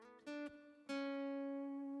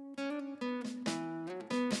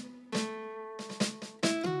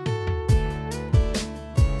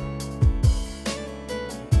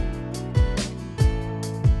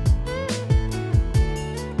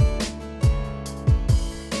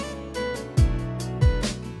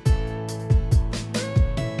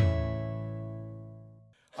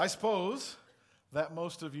I suppose that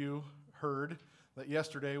most of you heard that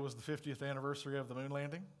yesterday was the 50th anniversary of the moon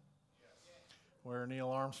landing, where Neil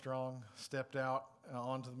Armstrong stepped out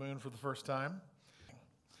onto the moon for the first time.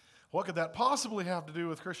 What could that possibly have to do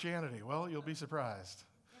with Christianity? Well, you'll be surprised.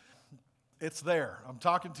 It's there. I'm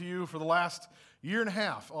talking to you for the last year and a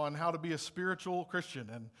half on how to be a spiritual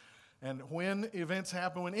Christian. And when events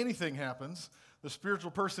happen, when anything happens, the spiritual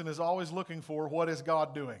person is always looking for what is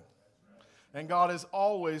God doing. And God is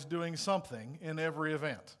always doing something in every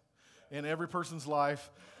event, in every person's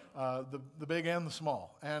life, the big and the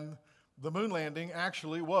small. And the moon landing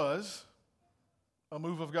actually was a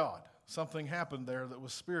move of God. Something happened there that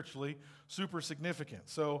was spiritually super significant.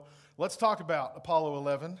 So let's talk about Apollo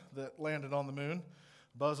 11 that landed on the moon.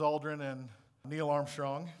 Buzz Aldrin and Neil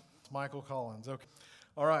Armstrong, Michael Collins. Okay.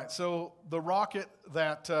 All right, so the rocket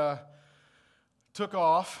that took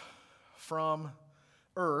off from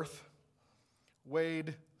Earth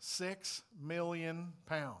weighed 6 million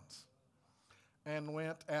pounds and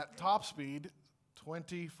went at top speed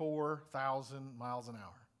 24,000 miles an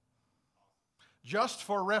hour. Just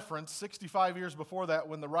for reference, 65 years before that,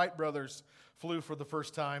 when the Wright brothers flew for the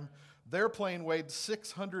first time, their plane weighed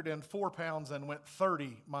 604 pounds and went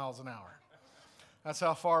 30 miles an hour. That's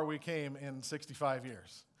how far we came in 65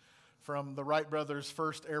 years, from the Wright brothers'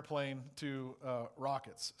 first airplane to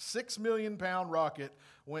rockets. 6 million pound rocket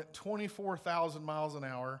went 24,000 miles an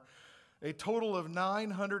hour, a total of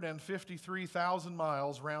 953,000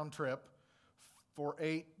 miles round trip for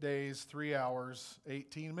 8 days, 3 hours,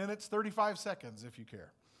 18 minutes, 35 seconds if you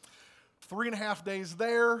care. 3.5 days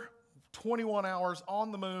there, 21 hours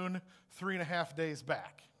on the moon, 3.5 days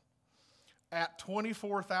back. At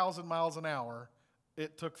 24,000 miles an hour,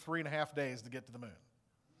 it took 3.5 days to get to the moon.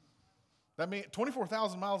 That means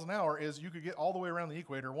 24,000 miles an hour is you could get all the way around the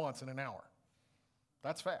equator once in an hour.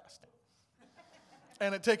 That's fast.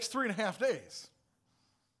 And it takes 3.5 days.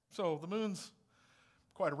 So the moon's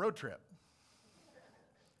quite a road trip.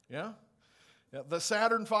 Yeah? The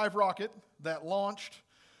Saturn V rocket that launched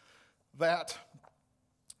that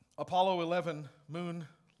Apollo 11 moon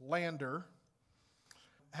lander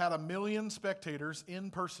had 1 million spectators in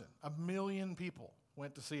person. 1 million people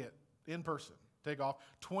went to see it in person take off.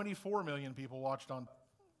 24 million people watched on.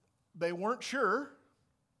 They weren't sure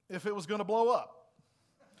if it was going to blow up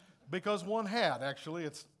because one had. Actually,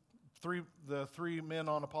 the three men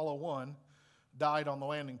on Apollo 1 died on the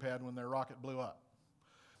landing pad when their rocket blew up.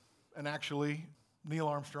 And actually, Neil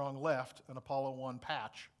Armstrong left an Apollo 1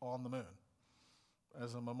 patch on the moon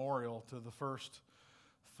as a memorial to the first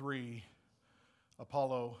 3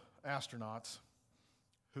 Apollo astronauts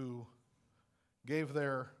who gave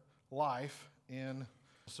their life in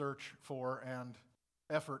search for and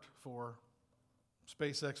effort for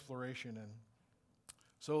space exploration. And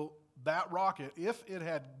so that rocket, if it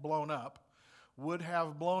had blown up, would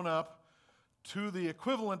have blown up to the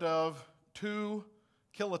equivalent of 2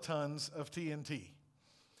 kilotons of TNT,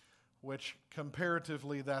 which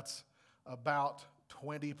comparatively that's about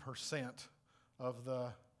 20% of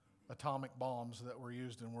the atomic bombs that were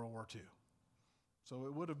used in World War II. So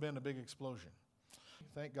it would have been a big explosion.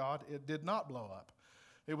 Thank God it did not blow up.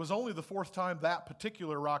 It was only the 4th time that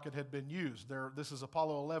particular rocket had been used. This is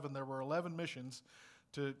Apollo 11. There were 11 missions,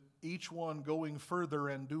 to each one going further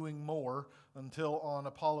and doing more, until on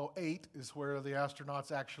Apollo 8 is where the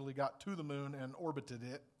astronauts actually got to the moon and orbited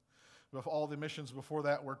it. With all the missions before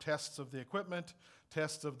that were tests of the equipment,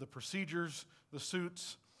 tests of the procedures, the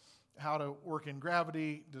suits, how to work in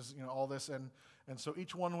gravity, all this. And so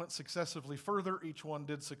each one went successively further. Each one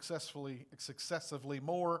did successively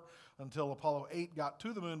more until Apollo 8 got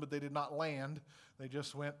to the moon, but they did not land. They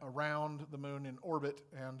just went around the moon in orbit,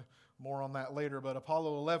 and more on that later. But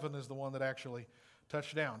Apollo 11 is the one that actually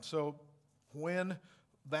touched down. So when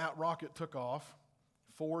that rocket took off,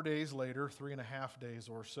 4 days later, 3.5 days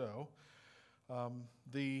or so,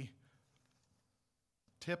 the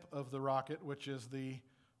tip of the rocket, which is the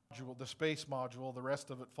space module, the rest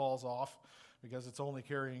of it falls off because it's only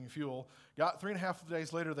carrying fuel. 3.5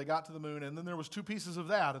 days later, they got to the moon, and then there was 2 pieces of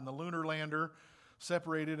that, and the lunar lander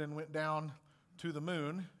separated and went down to the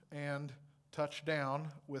moon and touched down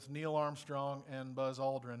with Neil Armstrong and Buzz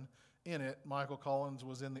Aldrin in it. Michael Collins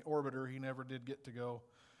was in the orbiter. He never did get to go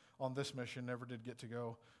on this mission, never did get to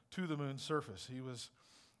go to the moon's surface. He was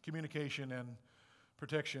communication and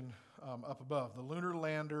protection up above. The lunar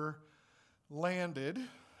lander landed,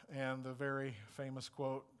 and the very famous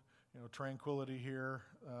quote, tranquility here,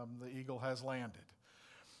 the eagle has landed.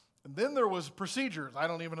 And then there was procedures. I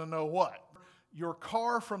don't even know what. Your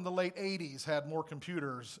car from the late 80s had more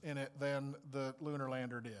computers in it than the lunar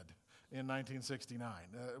lander did. in 1969.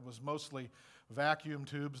 It was mostly vacuum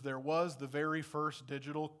tubes. There was the very first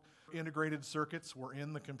digital integrated circuits were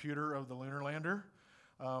in the computer of the lunar lander.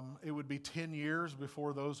 It would be 10 years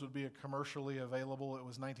before those would be commercially available. It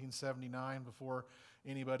was 1979 before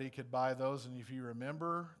anybody could buy those. And if you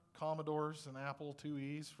remember Commodores and Apple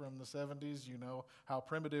IIe's from the 70s, you know how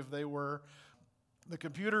primitive they were. The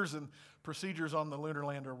computers and procedures on the lunar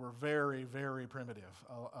lander were very, very primitive.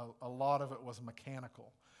 A lot of it was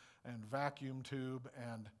mechanical, and vacuum tube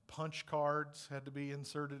and punch cards had to be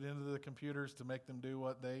inserted into the computers to make them do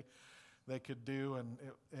what they could do. And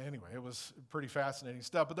anyway, it was pretty fascinating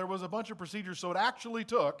stuff. But there was a bunch of procedures, so it actually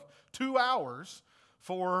took 2 hours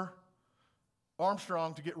for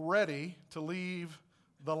Armstrong to get ready to leave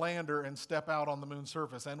the lander and step out on the moon's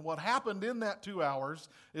surface. And what happened in that 2 hours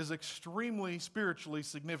is extremely spiritually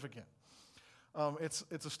significant. It's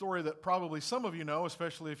a story that probably some of you know,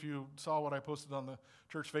 especially if you saw what I posted on the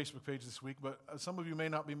church Facebook page this week, but some of you may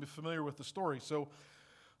not be familiar with the story.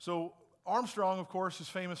 So Armstrong, of course, is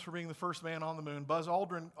famous for being the first man on the moon. Buzz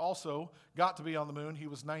Aldrin also got to be on the moon. He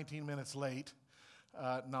was 19 minutes late.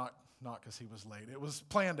 Not because he was late. It was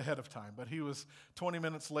planned ahead of time, but he was 20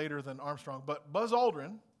 minutes later than Armstrong. But Buzz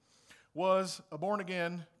Aldrin was a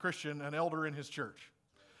born-again Christian, an elder in his church.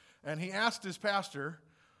 And he asked his pastor,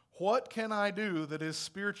 what can I do that is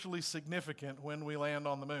spiritually significant when we land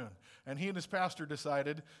on the moon? And he and his pastor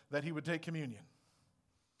decided that he would take communion.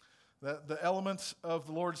 That the elements of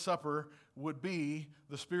the Lord's Supper would be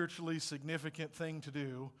the spiritually significant thing to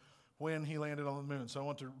do when he landed on the moon. So I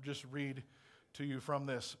want to just read to you from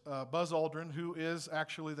this. Buzz Aldrin, who is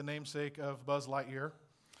actually the namesake of Buzz Lightyear.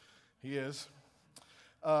 He is.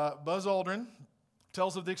 Buzz Aldrin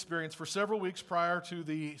tells of the experience for several weeks prior to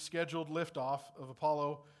the scheduled liftoff of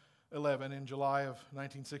Apollo 11 in July of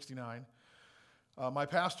 1969. My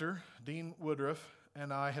pastor, Dean Woodruff,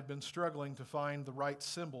 and I had been struggling to find the right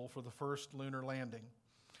symbol for the first lunar landing.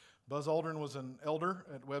 Buzz Aldrin was an elder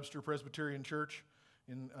at Webster Presbyterian Church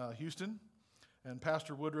in Houston, and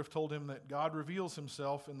Pastor Woodruff told him that God reveals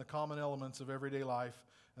himself in the common elements of everyday life,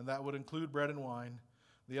 and that would include bread and wine,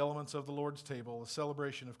 the elements of the Lord's table, a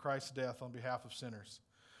celebration of Christ's death on behalf of sinners.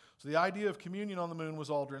 So the idea of communion on the moon was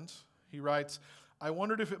Aldrin's. He writes, I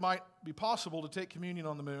wondered if it might be possible to take communion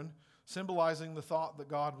on the moon, symbolizing the thought that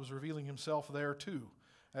God was revealing himself there too,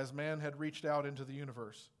 as man had reached out into the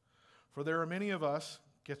universe. For there are many of us,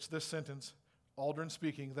 gets this sentence, Aldrin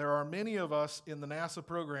speaking, there are many of us in the NASA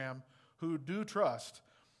program who do trust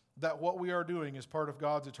that what we are doing is part of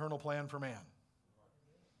God's eternal plan for man.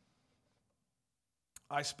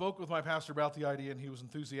 I spoke with my pastor about the idea, and he was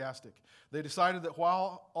enthusiastic. They decided that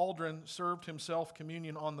while Aldrin served himself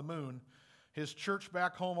communion on the moon, his church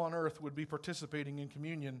back home on earth would be participating in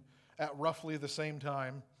communion at roughly the same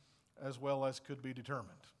time, as well as could be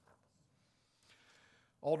determined.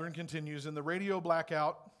 Aldrin continues, in the radio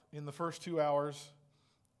blackout in the first 2 hours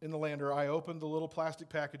in the lander, I opened the little plastic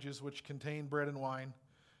packages which contained bread and wine.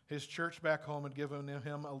 His church back home had given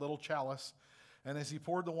him a little chalice, and as he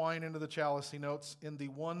poured the wine into the chalice, he notes, in the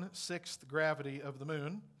 1/6 gravity of the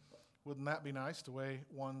moon. Wouldn't that be nice to weigh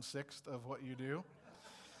 1/6 of what you do?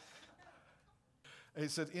 He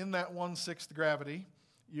said, in that 1/6 gravity,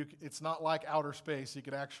 it's not like outer space. You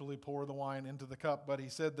could actually pour the wine into the cup, but he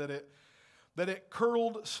said that it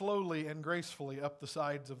curled slowly and gracefully up the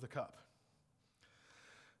sides of the cup.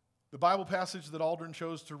 The Bible passage that Aldrin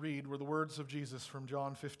chose to read were the words of Jesus from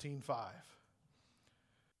John 15:5.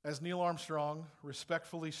 As Neil Armstrong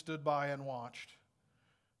respectfully stood by and watched,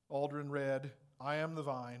 Aldrin read, I am the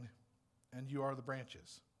vine, and you are the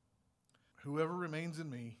branches. Whoever remains in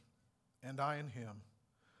me, and I in him,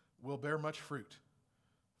 will bear much fruit,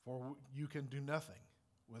 for you can do nothing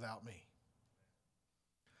without me.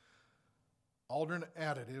 Aldrin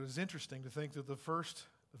added, it was interesting to think that the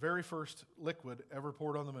very first liquid ever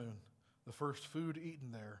poured on the moon, the first food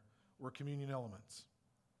eaten there, were communion elements.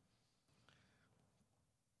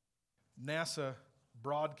 NASA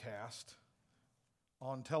broadcast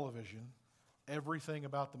on television everything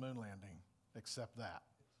about the moon landing except that.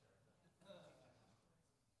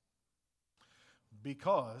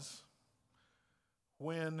 Because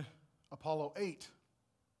when Apollo 8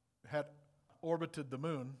 had orbited the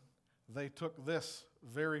moon, they took this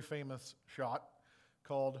very famous shot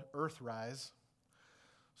called Earthrise.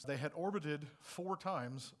 So they had orbited 4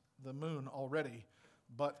 times the moon already,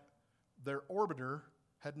 but their orbiter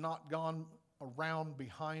had not gone around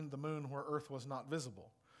behind the moon where Earth was not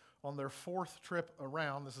visible. On their 4th trip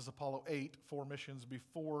around, this is Apollo 8, 4 missions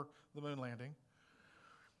before the moon landing,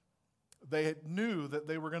 they knew that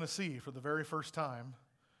they were going to see for the very first time,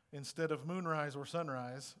 instead of moonrise or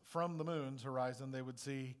sunrise, from the moon's horizon, they would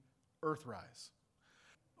see Earthrise.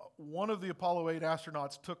 One of the Apollo 8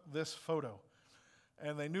 astronauts took this photo,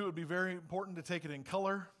 and they knew it would be very important to take it in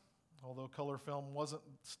color, although color film wasn't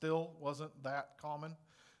that common.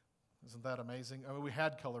 Isn't that amazing? I mean, we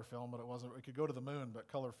had color film, but we could go to the moon, but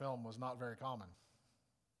color film was not very common.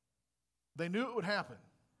 They knew it would happen,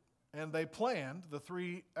 and they planned, the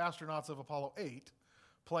 3 astronauts of Apollo 8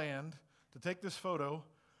 planned to take this photo,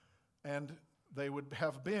 and they would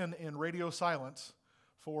have been in radio silence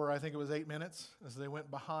for, I think it was 8 minutes, as they went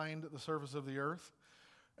behind the surface of the Earth,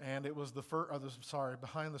 and it was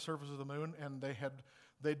behind the surface of the moon, and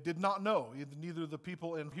they did not know, neither the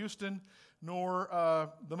people in Houston nor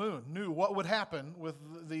the moon knew what would happen with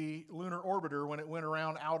the lunar orbiter when it went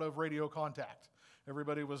around out of radio contact.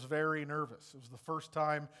 Everybody was very nervous. It was the first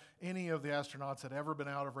time any of the astronauts had ever been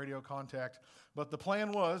out of radio contact. But the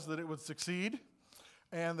plan was that it would succeed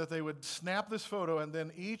and that they would snap this photo, and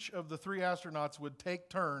then each of the 3 astronauts would take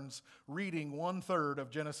turns reading 1/3 of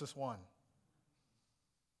Genesis 1,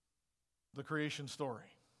 the creation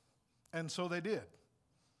story. And so they did.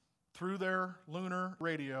 Through their lunar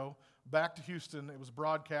radio back to Houston, it was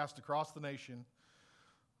broadcast across the nation.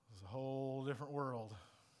 It was a whole different world.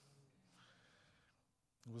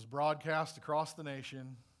 It was broadcast across the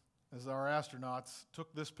nation as our astronauts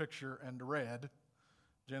took this picture and read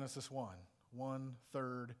Genesis 1,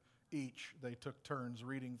 1/3 each. They took turns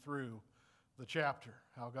reading through the chapter,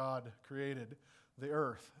 how God created the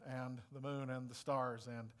earth and the moon and the stars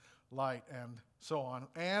and light and so on.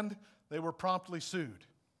 And they were promptly sued.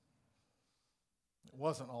 It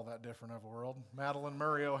wasn't all that different of a world. Madeline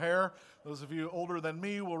Murray O'Hare, those of you older than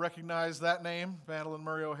me will recognize that name. Madeline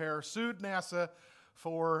Murray O'Hare sued NASA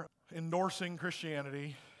for endorsing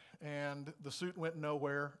Christianity, and the suit went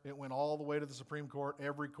nowhere. It went all the way to the Supreme Court.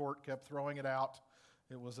 Every court kept throwing it out.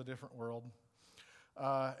 It was a different world.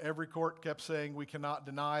 Every court kept saying we cannot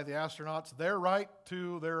deny the astronauts their right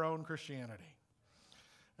to their own Christianity.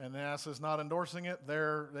 And NASA's not endorsing it.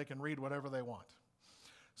 They can read whatever they want.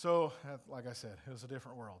 So, like I said, it was a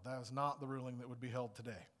different world. That is not the ruling that would be held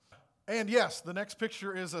today. And yes, the next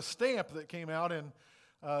picture is a stamp that came out in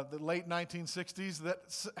the late 1960s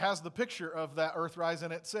that has the picture of that Earthrise,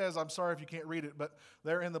 and it says, I'm sorry if you can't read it, but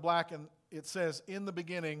there in the black, and it says, "In the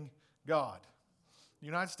beginning, God." The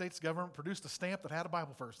United States government produced a stamp that had a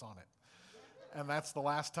Bible verse on it, and that's the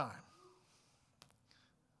last time.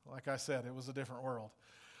 Like I said, it was a different world.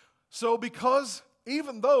 So because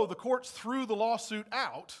even though the courts threw the lawsuit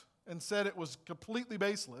out and said it was completely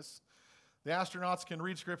baseless, the astronauts can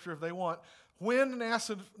read Scripture if they want. When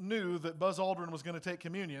NASA knew that Buzz Aldrin was going to take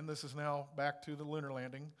communion, this is now back to the lunar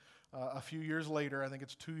landing, a few years later, I think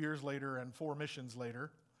it's 2 years later and 4 missions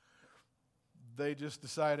later, they just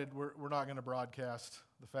decided we're not going to broadcast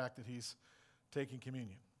the fact that he's taking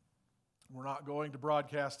communion. We're not going to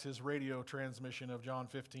broadcast his radio transmission of John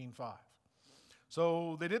 15:5.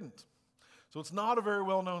 So they didn't. So it's not a very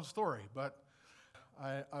well-known story, but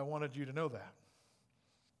I wanted you to know that.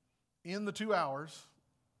 In the 2 hours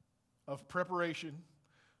of preparation,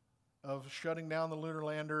 of shutting down the lunar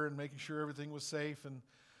lander and making sure everything was safe and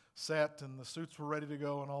set and the suits were ready to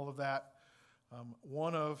go and all of that,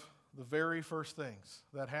 one of the very first things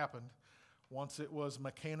that happened, once it was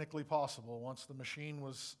mechanically possible, once the machine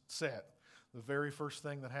was set, the very first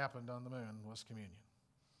thing that happened on the moon was communion.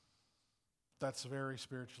 That's very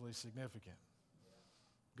spiritually significant.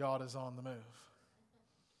 God is on the move.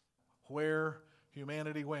 Where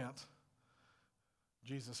humanity went,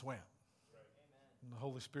 Jesus went. And the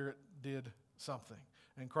Holy Spirit did something.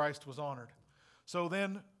 And Christ was honored. So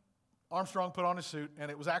then Armstrong put on his suit,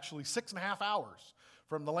 and it was actually 6.5 hours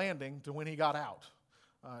from the landing to when he got out.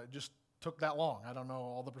 It just took that long. I don't know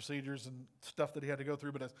all the procedures and stuff that he had to go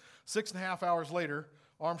through, but 6.5 hours later,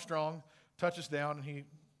 Armstrong touches down, and he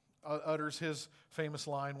utters his famous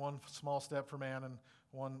line, "One small step for man and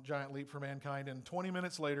one giant leap for mankind." And 19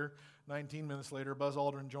 minutes later, Buzz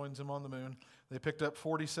Aldrin joins him on the moon. They picked up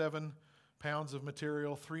 47 pounds of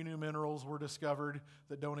material. 3 new minerals were discovered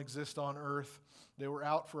that don't exist on Earth. They were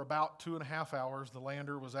out for about 2.5 hours. The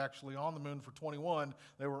lander was actually on the moon for 21.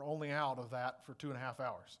 They were only out of that for 2.5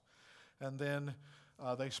 hours. And then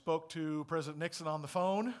they spoke to President Nixon on the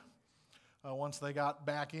phone. Once they got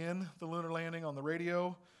back in the lunar landing on the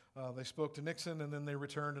radio, they spoke to Nixon, and then they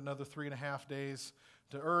returned another 3.5 days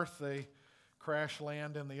to Earth. They crash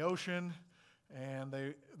land in the ocean, and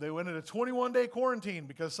they went into 21-day quarantine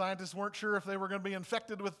because scientists weren't sure if they were going to be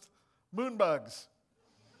infected with moon bugs.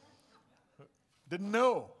 Didn't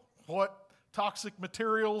know what toxic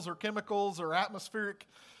materials or chemicals or atmospheric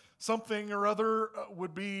something or other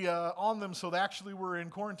would be on them, so they actually were in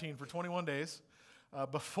quarantine for 21 days.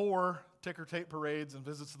 before ticker tape parades and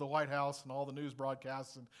visits to the White House and all the news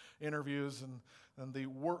broadcasts and interviews and the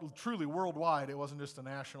truly worldwide, it wasn't just a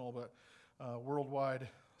national but worldwide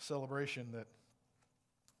celebration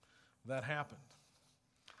that happened.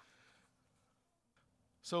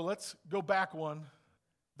 So let's go back one.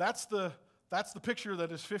 That's the picture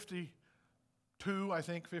that is 52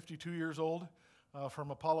 years old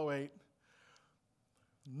from Apollo 8.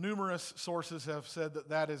 Numerous sources have said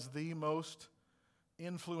that is the most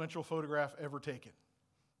influential photograph ever taken.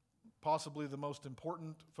 Possibly the most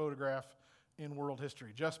important photograph in world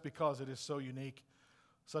history, just because it is so unique,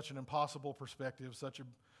 such an impossible perspective, such a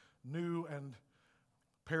new and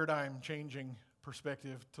paradigm-changing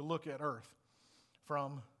perspective to look at Earth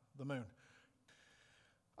from the moon.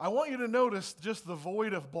 I want you to notice just the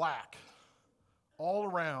void of black all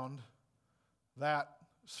around that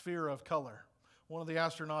sphere of color. One of the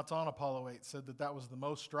astronauts on Apollo 8 said that was the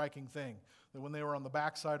most striking thing, that when they were on the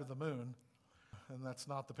backside of the moon, and that's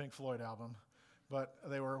not the Pink Floyd album, but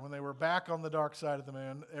when they were back on the dark side of the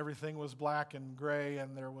moon, everything was black and gray,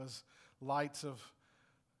 and there was lights of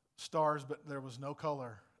stars, but there was no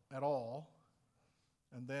color at all.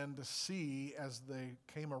 And then to see, as they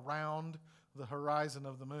came around the horizon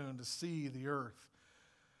of the moon, to see the Earth.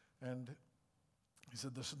 And he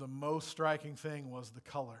said the most striking thing was the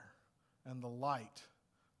color and the light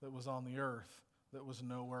that was on the Earth that was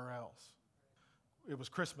nowhere else. It was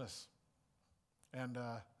Christmas. And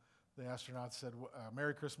the astronaut said,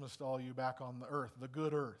 Merry Christmas to all you back on the Earth, the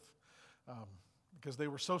good Earth. Because they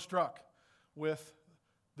were so struck with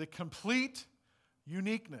the complete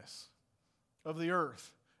uniqueness of the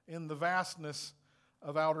Earth in the vastness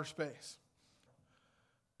of outer space.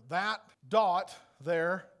 That dot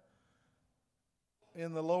there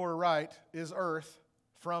in the lower right is Earth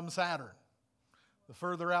from Saturn. The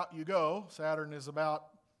further out you go, Saturn is about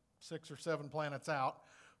 6 or 7 planets out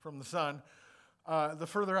from the sun. The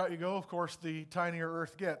further out you go, of course, the tinier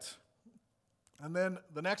Earth gets. And then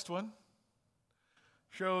the next one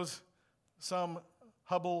shows some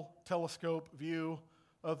Hubble telescope view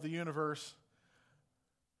of the universe.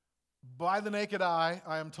 By the naked eye,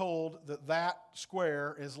 I am told that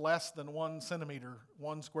square is less than 1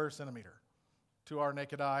 square centimeter to our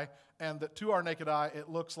naked eye, and that to our naked eye, it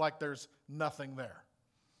looks like there's nothing there.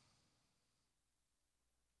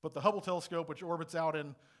 But the Hubble telescope, which orbits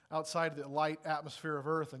outside the light atmosphere of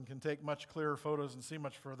Earth and can take much clearer photos and see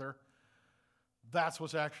much further, that's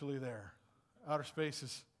what's actually there. Outer space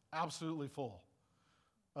is absolutely full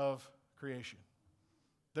of creation.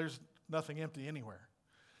 There's nothing empty anywhere.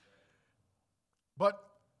 But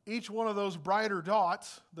each one of those brighter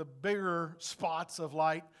dots, the bigger spots of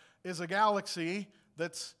light, is a galaxy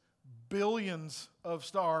that's billions of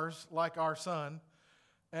stars like our sun.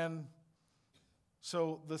 And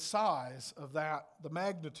so the size of that, the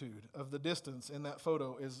magnitude of the distance in that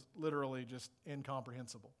photo is literally just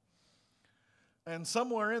incomprehensible. And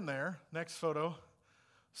somewhere in there, next photo,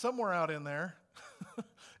 somewhere out in there,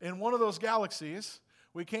 in one of those galaxies,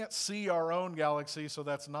 we can't see our own galaxy, so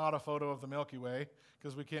that's not a photo of the Milky Way,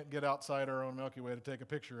 because we can't get outside our own Milky Way to take a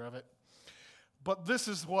picture of it. But this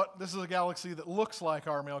is a galaxy that looks like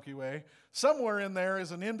our Milky Way. Somewhere in there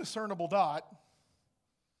is an indiscernible dot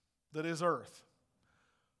that is Earth,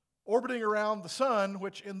 orbiting around the sun,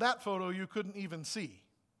 which in that photo you couldn't even see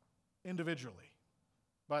individually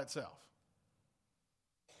by itself.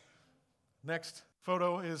 Next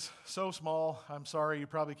photo is so small, I'm sorry, you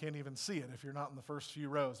probably can't even see it if you're not in the first few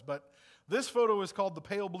rows. But this photo is called the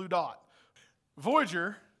pale blue dot.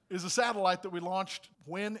 Voyager is a satellite that we launched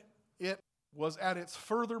when it was at its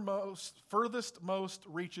furthest most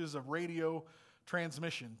reaches of radio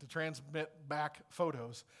transmission to transmit back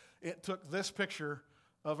photos. It took this picture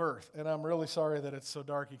of Earth, and I'm really sorry that it's so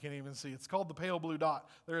dark you can't even see. It's called the pale blue dot.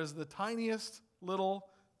 There is the tiniest little,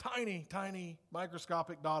 tiny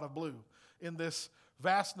microscopic dot of blue in this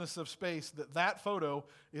vastness of space that photo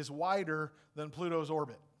is wider than Pluto's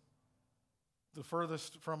orbit, the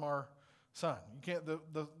furthest from our sun.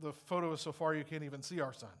 The photo is so far you can't even see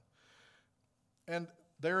our sun. And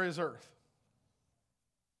there is Earth.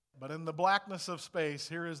 But in the blackness of space,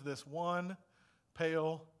 here is this one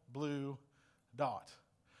pale blue dot.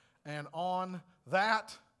 And on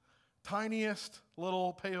that tiniest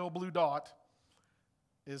little pale blue dot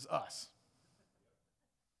is us.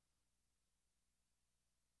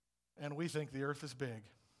 And we think the Earth is big.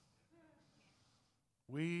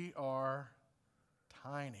 We are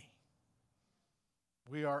tiny.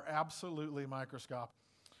 We are absolutely microscopic.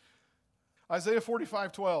 Isaiah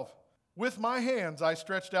 45:12. With my hands I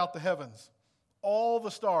stretched out the heavens. All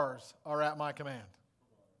the stars are at my command.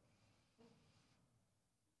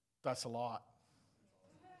 That's a lot.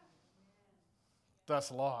 That's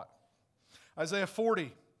a lot. Isaiah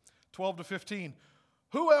 40, 12 to 15.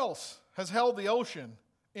 Who else has held the ocean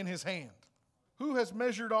in his hand? Who has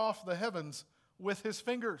measured off the heavens with his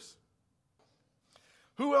fingers?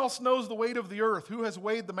 Who else knows the weight of the earth? Who has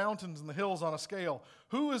weighed the mountains and the hills on a scale?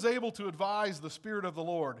 Who is able to advise the Spirit of the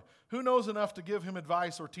Lord? Who knows enough to give him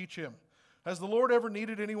advice or teach him? Has the Lord ever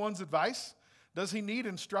needed anyone's advice? Does he need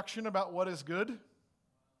instruction about what is good?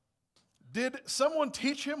 Did someone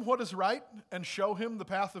teach him what is right and show him the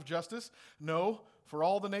path of justice? No, for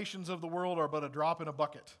all the nations of the world are but a drop in a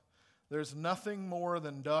bucket. There's nothing more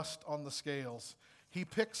than dust on the scales. He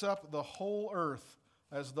picks up the whole earth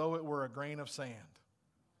as though it were a grain of sand.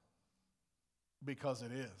 Because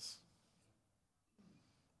it is.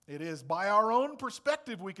 It is. By our own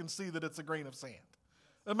perspective, we can see that it's a grain of sand.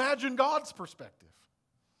 Imagine God's perspective.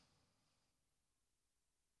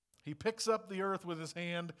 He picks up the earth with his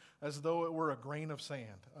hand as though it were a grain of sand.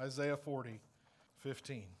 Isaiah 40,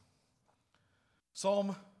 15.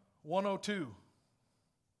 Psalm 102,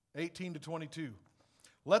 18 to 22.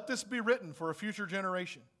 Let this be written for a future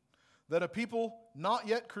generation, that a people not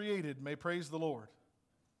yet created may praise the Lord.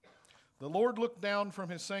 The Lord looked down from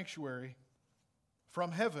his sanctuary.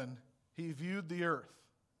 From heaven, he viewed the earth.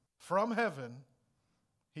 From heaven,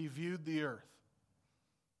 he viewed the earth.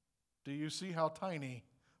 Do you see how tiny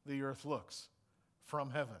the earth looks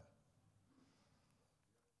from heaven?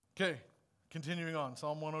 Okay, continuing on,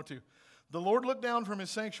 Psalm 102. The Lord looked down from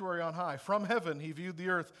his sanctuary on high. From heaven, he viewed the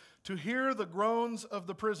earth to hear the groans of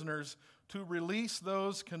the prisoners, to release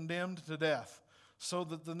those condemned to death, so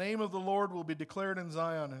that the name of the Lord will be declared in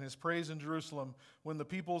Zion and his praise in Jerusalem when the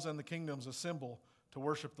peoples and the kingdoms assemble to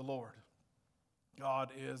worship the Lord. God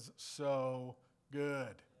is so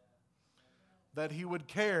good that he would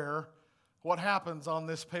care what happens on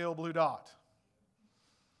this pale blue dot.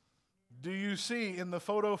 Do you see in the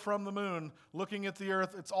photo from the moon, looking at the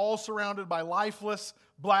earth, it's all surrounded by lifeless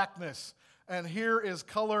blackness. And here is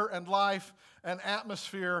color and life and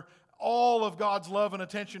atmosphere. All of God's love and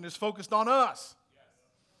attention is focused on us.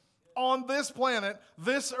 On this planet,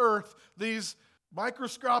 this earth, these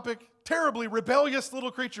microscopic, terribly rebellious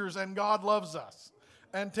little creatures, and God loves us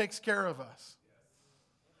and takes care of us.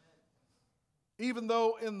 Even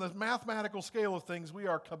though in the mathematical scale of things, we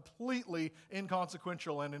are completely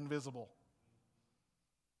inconsequential and invisible.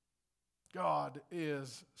 God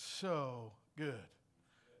is so good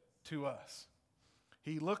to us.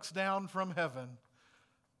 He looks down from heaven.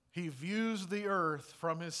 He views the earth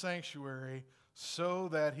from his sanctuary so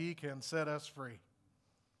that he can set us free.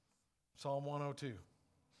 Psalm 102.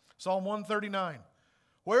 Psalm 139.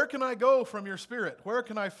 Where can I go from your spirit? Where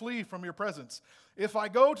can I flee from your presence? If I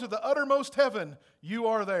go to the uttermost heaven, you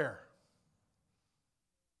are there.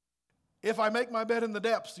 If I make my bed in the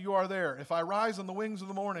depths, you are there. If I rise on the wings of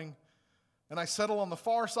the morning and I settle on the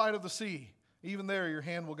far side of the sea, even there your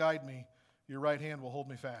hand will guide me. Your right hand will hold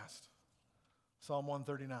me fast. Psalm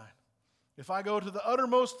 139. If I go to the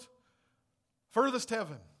uttermost, furthest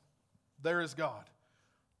heaven, there is God.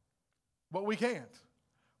 But we can't.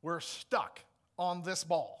 We're stuck on this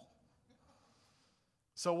ball.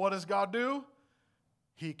 So what does God do?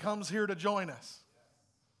 He comes here to join us.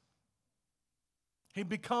 He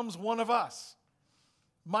becomes one of us.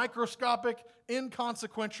 Microscopic,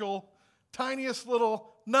 inconsequential, tiniest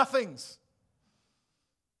little nothings.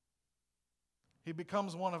 He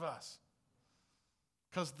becomes one of us.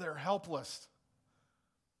 Because they're helpless.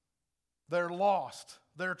 They're lost.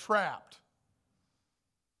 They're trapped.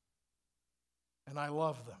 And I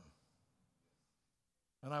love them.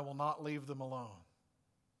 And I will not leave them alone.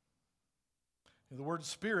 The word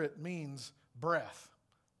spirit means breath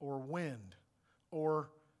or wind or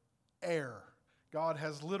air. God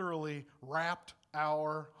has literally wrapped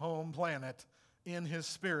our home planet in his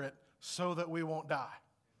spirit so that we won't die.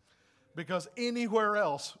 Because anywhere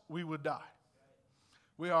else we would die.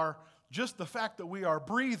 Just the fact that we are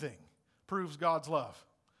breathing proves God's love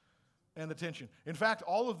and attention. In fact,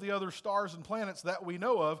 all of the other stars and planets that we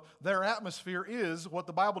know of, their atmosphere is what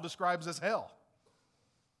the Bible describes as hell.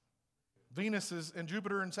 Venus and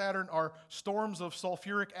Jupiter and Saturn are storms of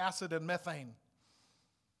sulfuric acid and methane.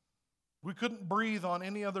 We couldn't breathe on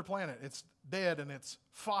any other planet. It's dead and it's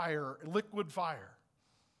fire, liquid fire.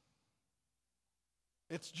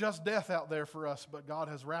 It's just death out there for us, but God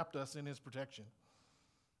has wrapped us in his protection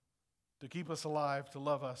to keep us alive, to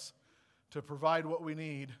love us, to provide what we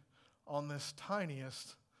need on this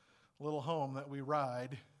tiniest little home that we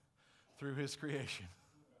ride through his creation.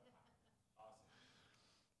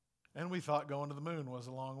 And we thought going to the moon was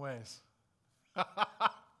a long ways.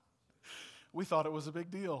 We thought it was a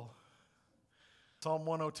big deal. Psalm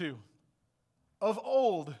 102. Of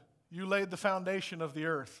old You laid the foundation of the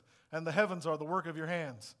earth, and the heavens are the work of your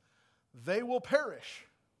hands. They will perish,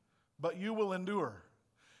 but you will endure.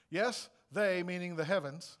 Yes, they, meaning the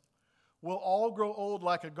heavens, will all grow old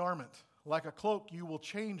like a garment. Like a cloak you will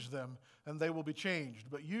change them, and they will be changed.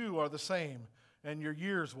 But you are the same, and your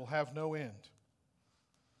years will have no end.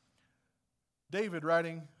 David,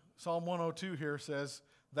 writing Psalm 102 here, says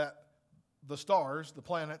that the stars, the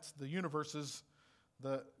planets, the universes,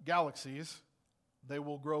 the galaxies, they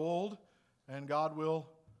will grow old, and God will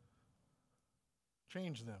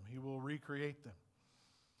change them. He will recreate them.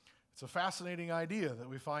 It's a fascinating idea that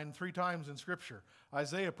we find 3 times in Scripture.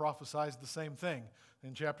 Isaiah prophesies the same thing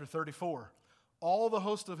in chapter 34. All the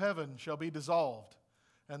host of heaven shall be dissolved,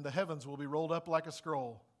 and the heavens will be rolled up like a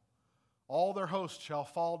scroll. All their hosts shall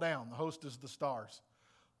fall down. The host is the stars.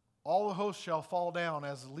 All the hosts shall fall down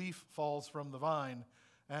as a leaf falls from the vine,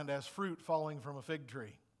 and as fruit falling from a fig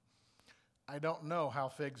tree. I don't know how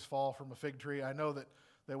figs fall from a fig tree. I know that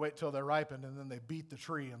they wait till they're ripened, and then they beat the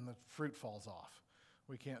tree, and the fruit falls off.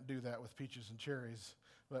 We can't do that with peaches and cherries,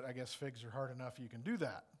 but I guess figs are hard enough you can do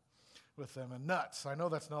that with them. And nuts. I know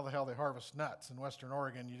that's not how they harvest nuts. In Western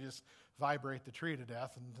Oregon, you just vibrate the tree to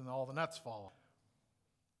death, and then all the nuts fall.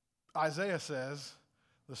 Isaiah says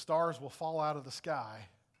the stars will fall out of the sky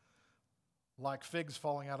like figs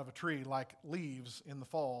falling out of a tree, like leaves in the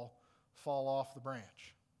fall fall off the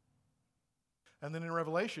branch. And then in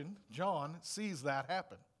Revelation, John sees that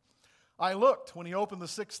happen. I looked when he opened the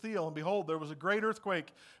 6th seal, and behold, there was a great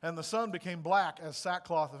earthquake, and the sun became black as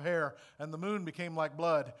sackcloth of hair, and the moon became like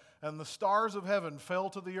blood, and the stars of heaven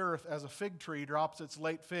fell to the earth as a fig tree drops its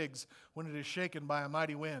late figs when it is shaken by a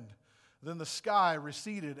mighty wind. Then the sky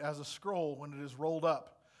receded as a scroll when it is rolled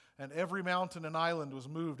up, and every mountain and island was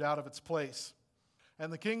moved out of its place.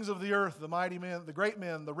 And the kings of the earth, the mighty men, the great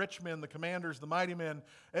men, the rich men, the commanders, the mighty men,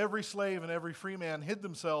 every slave and every free man hid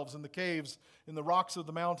themselves in the caves, in the rocks of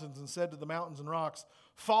the mountains, and said to the mountains and rocks,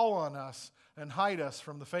 fall on us and hide us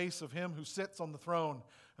from the face of him who sits on the throne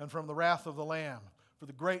and from the wrath of the Lamb. For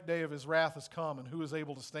the great day of his wrath has come, and who is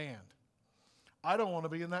able to stand? I don't want to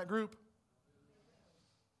be in that group.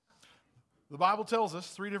 The Bible tells us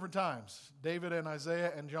 3 different times, David and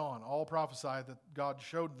Isaiah and John all prophesied that God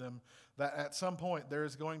showed them that at some point there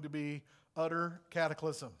is going to be utter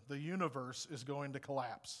cataclysm. The universe is going to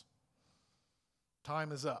collapse.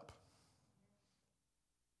 Time is up.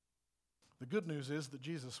 The good news is that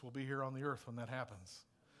Jesus will be here on the earth when that happens.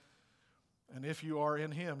 And if you are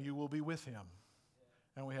in him, you will be with him.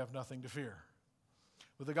 And we have nothing to fear.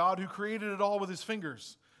 With the God who created it all with his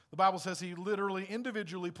fingers, the Bible says he literally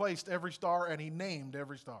individually placed every star and he named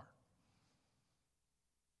every star.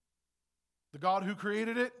 The God who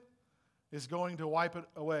created it is going to wipe it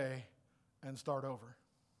away and start over.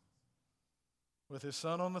 With his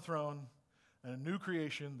Son on the throne and a new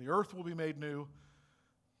creation, the earth will be made new,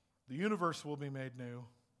 the universe will be made new.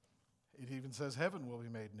 It even says heaven will be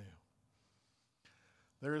made new.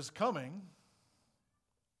 There is coming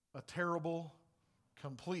a terrible,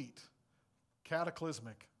 complete,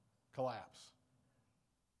 cataclysmic collapse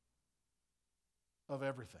of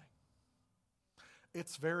everything.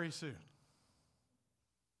 It's very soon.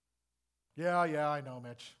 Yeah, I know,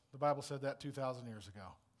 Mitch. The Bible said that 2,000 years ago.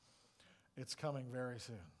 It's coming very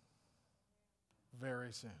soon.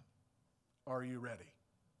 Very soon. Are you ready?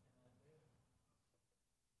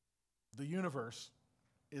 The universe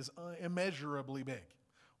is immeasurably big.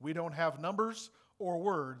 We don't have numbers or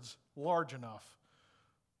words large enough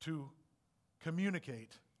to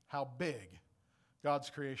communicate how big God's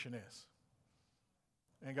creation is.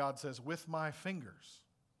 And God says, with my fingers,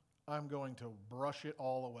 I'm going to brush it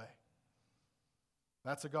all away.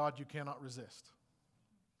 That's a God you cannot resist.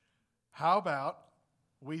 How about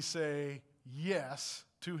we say yes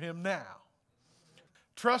to him now?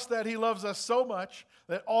 Trust that he loves us so much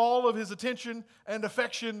that all of his attention and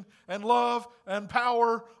affection and love and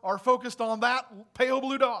power are focused on that pale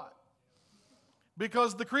blue dot.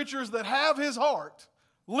 Because the creatures that have his heart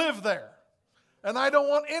live there. And I don't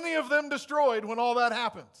want any of them destroyed when all that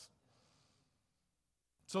happens.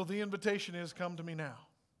 So the invitation is, come to me now.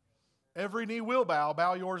 Every knee will bow,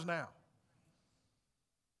 bow yours now.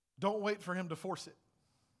 Don't wait for him to force it.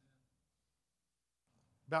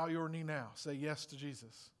 Bow your knee now. Say yes to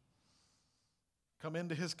Jesus. Come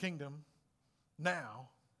into his kingdom now,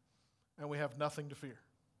 and we have nothing to fear.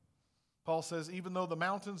 Paul says, even though the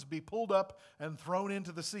mountains be pulled up and thrown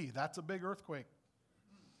into the sea, that's a big earthquake.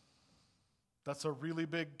 That's a really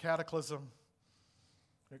big cataclysm.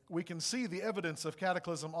 We can see the evidence of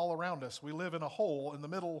cataclysm all around us. We live in a hole in the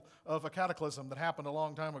middle of a cataclysm that happened a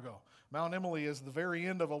long time ago. Mount Emily is the very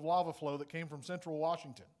end of a lava flow that came from central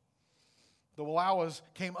Washington. The Wallowas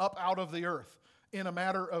came up out of the earth in a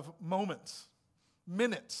matter of moments,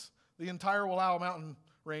 minutes. The entire Wallowa mountain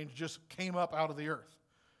range just came up out of the earth.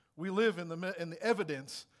 We live in the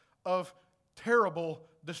evidence of terrible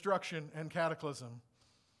destruction and cataclysm.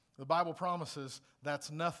 The Bible promises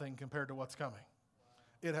that's nothing compared to what's coming.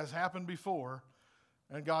 It has happened before,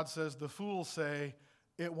 and God says the fools say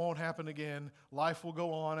it won't happen again. Life will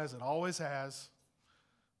go on as it always has.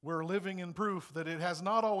 We're living in proof that it has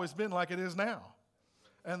not always been like it is now.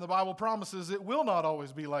 And the Bible promises it will not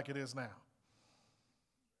always be like it is now.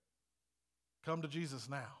 Come to Jesus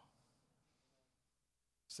now.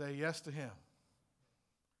 Say yes to Him.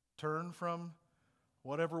 Turn from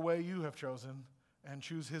whatever way you have chosen and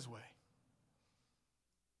choose His way.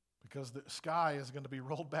 Because the sky is going to be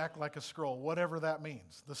rolled back like a scroll, whatever that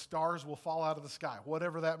means. The stars will fall out of the sky,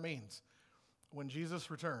 whatever that means. When Jesus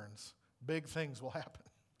returns, big things will happen.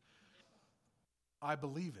 I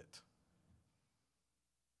believe it.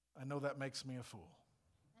 I know that makes me a fool,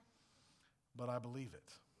 but I believe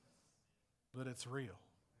it. But it's real.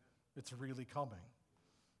 It's really coming.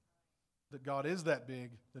 That God is that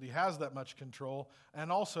big, that He has that much control,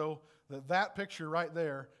 and also that that picture right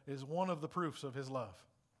there is one of the proofs of His love.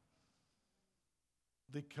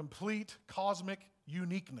 The complete cosmic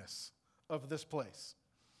uniqueness of this place.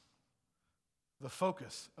 The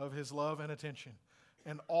focus of His love and attention,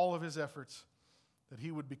 and all of His efforts that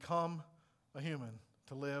He would become a human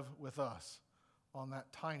to live with us on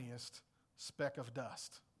that tiniest speck of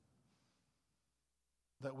dust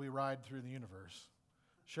that we ride through the universe,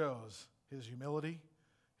 shows His humility,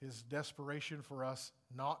 His desperation for us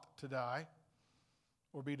not to die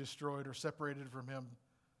or be destroyed or separated from Him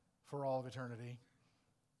for all of eternity.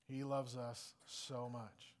 He loves us so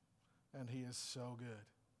much, and He is so good.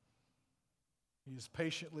 He is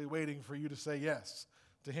patiently waiting for you to say yes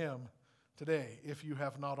to Him today, if you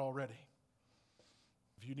have not already.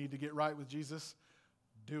 If you need to get right with Jesus,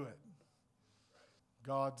 do it.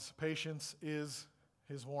 God's patience is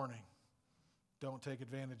His warning. Don't take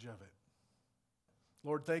advantage of it.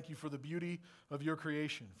 Lord, thank You for the beauty of Your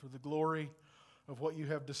creation, for the glory of what You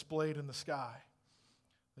have displayed in the sky.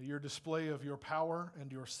 Your display of Your power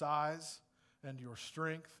and Your size and Your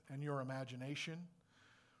strength and Your imagination,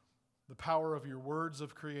 the power of Your words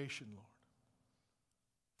of creation, Lord.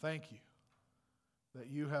 Thank You that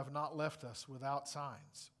You have not left us without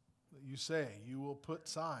signs, that You say You will put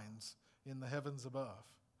signs in the heavens above.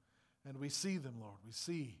 And we see them, Lord. We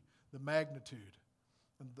see the magnitude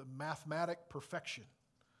and the mathematic perfection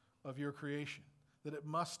of Your creation, that it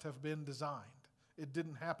must have been designed. It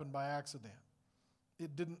didn't happen by accident.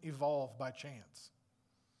 It didn't evolve by chance.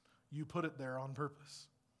 You put it there on purpose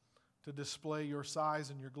to display Your size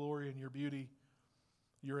and Your glory and Your beauty,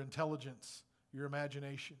 Your intelligence, Your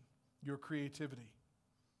imagination, Your creativity.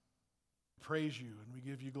 We praise You and we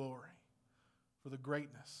give You glory for the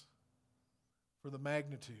greatness, for the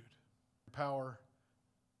magnitude, Your power,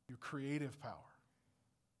 Your creative power.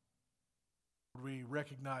 We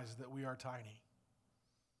recognize that we are tiny.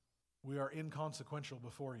 We are inconsequential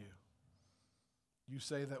before You. You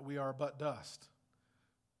say that we are but dust,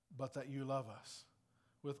 but that You love us.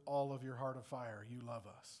 With all of Your heart of fire, You love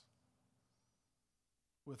us.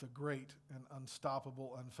 With a great and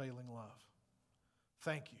unstoppable, unfailing love.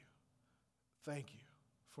 Thank You. Thank You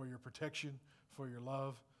for Your protection, for Your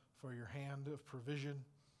love, for Your hand of provision.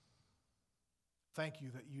 Thank You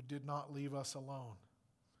that You did not leave us alone,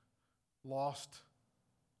 lost,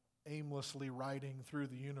 aimlessly riding through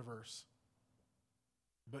the universe.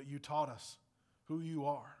 But You taught us who You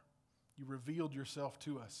are. You revealed Yourself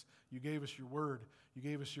to us. You gave us Your word. You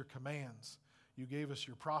gave us Your commands. You gave us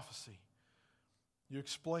Your prophecy. You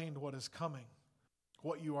explained what is coming,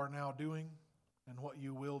 what You are now doing, and what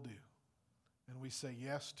You will do. And we say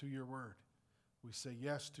yes to Your word. We say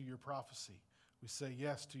yes to Your prophecy. We say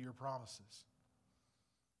yes to Your promises.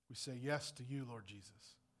 We say yes to You, Lord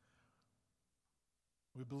Jesus.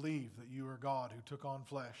 We believe that You are God who took on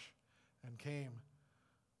flesh and came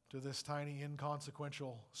to this tiny,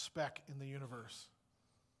 inconsequential speck in the universe.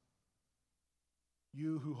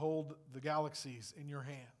 You who hold the galaxies in Your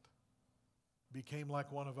hand became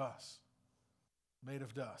like one of us, made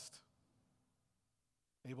of dust,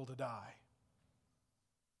 able to die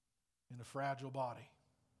in a fragile body.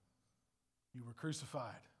 You were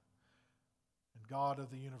crucified, and God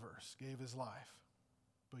of the universe gave His life.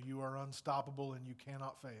 But You are unstoppable and You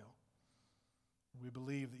cannot fail. We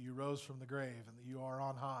believe that You rose from the grave and that You are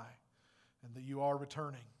on high and that You are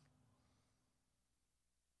returning.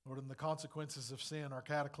 Lord, and the consequences of sin are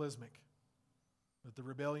cataclysmic, that the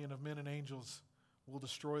rebellion of men and angels will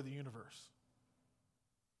destroy the universe,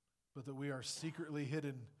 but that we are secretly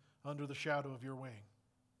hidden under the shadow of your wing.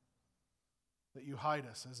 That you hide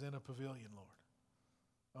us as in a pavilion, Lord,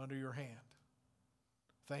 under your hand.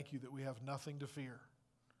 Thank you that we have nothing to fear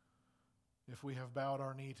if we have bowed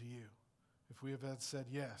our knee to you, if we have said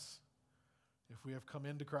yes, if we have come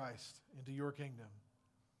into Christ, into your kingdom.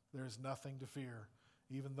 There is nothing to fear,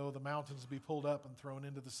 even though the mountains be pulled up and thrown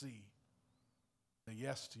into the sea. Say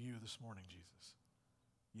yes to you this morning, Jesus.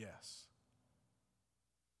 Yes.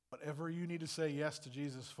 Whatever you need to say yes to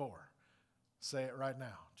Jesus for, say it right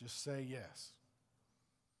now. Just say yes.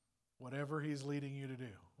 Whatever he's leading you to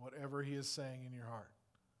do, whatever he is saying in your heart,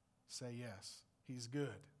 say yes. He's good.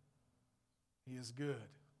 He is good.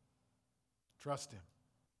 Trust him.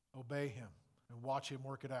 Obey him and watch him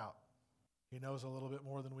work it out. He knows a little bit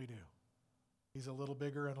more than we do. He's a little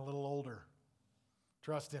bigger and a little older.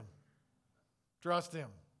 Trust him. Trust him.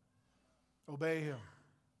 Obey him.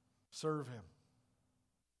 Serve him.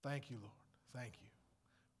 Thank you, Lord. Thank you.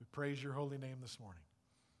 We praise your holy name this morning.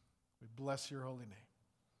 We bless your holy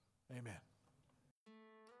name. Amen.